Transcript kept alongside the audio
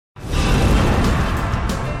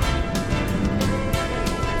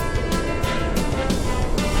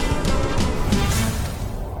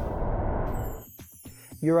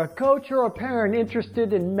You're a coach or a parent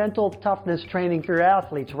interested in mental toughness training for your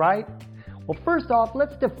athletes, right? Well, first off,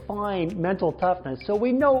 let's define mental toughness so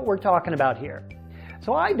we know what we're talking about here.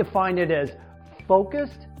 So I define it as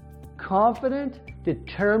focused, confident,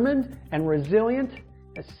 determined, and resilient,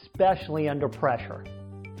 especially under pressure.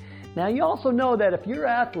 Now, you also know that if your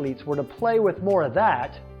athletes were to play with more of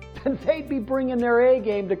that, then they'd be bringing their A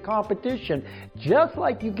game to competition, just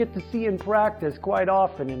like you get to see in practice quite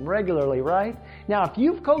often and regularly, right? Now, if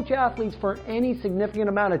you've coached athletes for any significant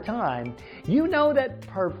amount of time, you know that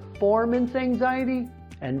performance anxiety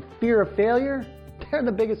and fear of failure, they're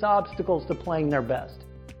the biggest obstacles to playing their best.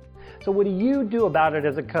 So what do you do about it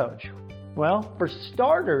as a coach? Well, for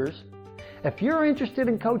starters, if you're interested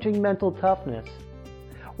in coaching mental toughness,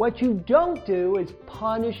 what you don't do is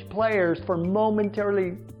punish players for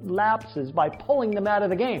momentary lapses by pulling them out of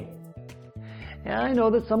the game. And I know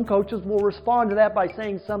that some coaches will respond to that by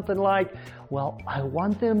saying something like, well, I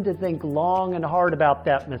want them to think long and hard about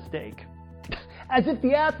that mistake. As if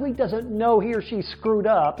the athlete doesn't know he or she screwed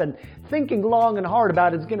up and thinking long and hard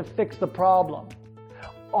about it is going to fix the problem.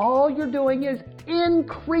 All you're doing is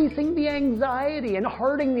increasing the anxiety and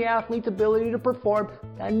hurting the athlete's ability to perform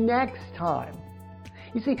the next time.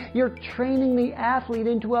 You see, you're training the athlete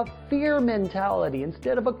into a fear mentality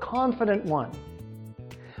instead of a confident one.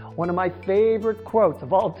 One of my favorite quotes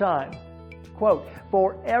of all time, quote,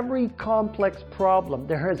 "For every complex problem,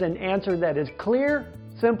 there is an answer that is clear,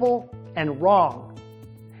 simple, and wrong."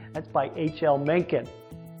 That's by H.L. Mencken.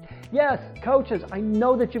 Yes, coaches, I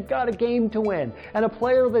know that you've got a game to win, and a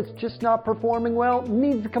player that's just not performing well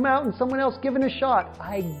needs to come out and someone else give it a shot.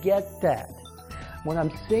 I get that. What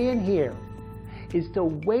I'm saying here is to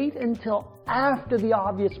wait until after the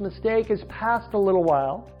obvious mistake has passed a little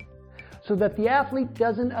while so that the athlete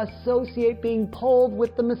doesn't associate being pulled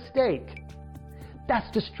with the mistake.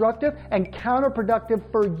 That's destructive and counterproductive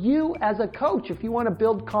for you as a coach if you want to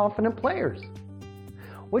build confident players.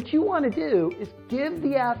 What you want to do is give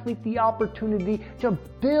the athlete the opportunity to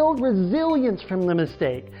build resilience from the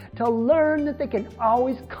mistake, to learn that they can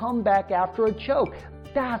always come back after a choke.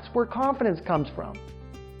 That's where confidence comes from.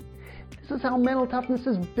 This is how mental toughness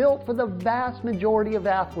is built for the vast majority of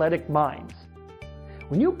athletic minds.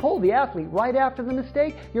 When you pull the athlete right after the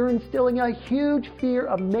mistake, you're instilling a huge fear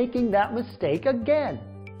of making that mistake again.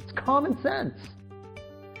 It's common sense.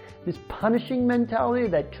 This punishing mentality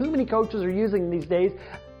that too many coaches are using these days,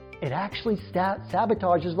 it actually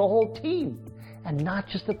sabotages the whole team and not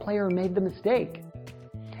just the player who made the mistake.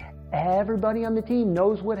 Everybody on the team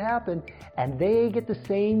knows what happened and they get the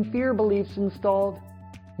same fear beliefs installed.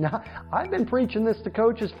 Now, I've been preaching this to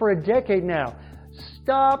coaches for a decade now.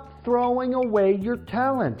 Stop throwing away your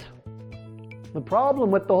talent. The problem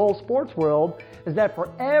with the whole sports world is that for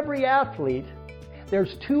every athlete,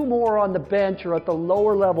 there's two more on the bench or at the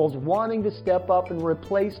lower levels wanting to step up and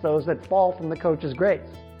replace those that fall from the coach's grace.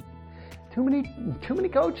 Too many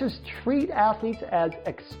coaches treat athletes as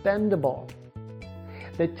expendable.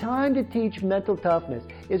 The time to teach mental toughness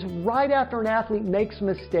is right after an athlete makes a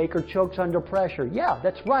mistake or chokes under pressure. Yeah,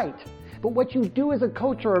 that's right. But what you do as a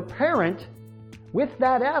coach or a parent with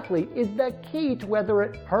that athlete is the key to whether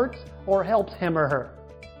it hurts or helps him or her.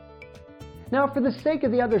 Now, for the sake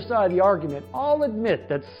of the other side of the argument, I'll admit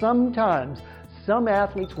that sometimes some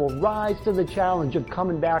athletes will rise to the challenge of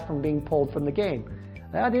coming back from being pulled from the game.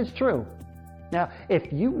 That is true. Now,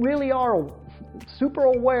 if you really are super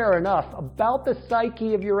aware enough about the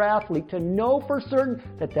psyche of your athlete to know for certain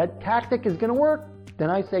that that tactic is going to work, then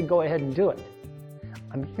I say go ahead and do it.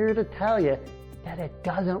 I'm here to tell you that it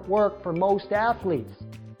doesn't work for most athletes.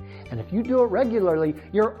 And if you do it regularly,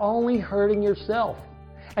 you're only hurting yourself.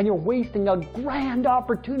 And you're wasting a grand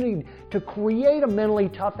opportunity to create a mentally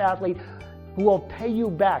tough athlete who will pay you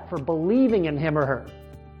back for believing in him or her.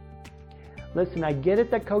 Listen, I get it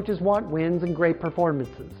that coaches want wins and great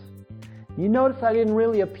performances. You notice I didn't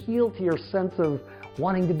really appeal to your sense of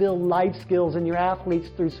wanting to build life skills in your athletes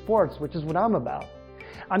through sports, which is what I'm about.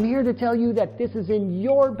 I'm here to tell you that this is in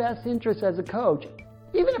your best interest as a coach,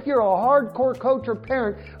 even if you're a hardcore coach or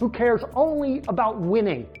parent who cares only about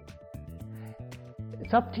winning.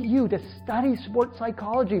 It's up to you to study sports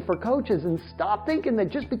psychology for coaches and stop thinking that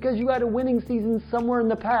just because you had a winning season somewhere in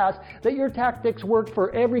the past that your tactics work for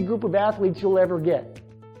every group of athletes you'll ever get.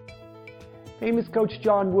 Famous coach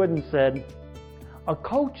John Wooden said, "A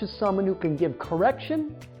coach is someone who can give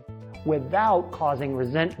correction without causing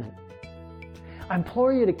resentment." I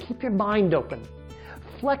implore you to keep your mind open.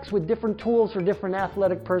 Flex with different tools for different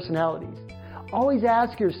athletic personalities. Always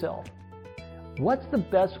ask yourself, what's the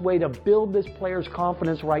best way to build this player's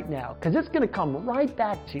confidence right now? Because it's going to come right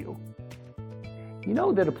back to you. You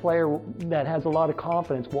know that a player that has a lot of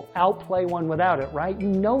confidence will outplay one without it, right? You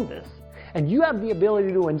know this. And you have the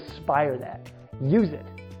ability to inspire that. Use it.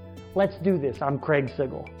 Let's do this. I'm Craig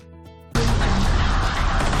Sigl.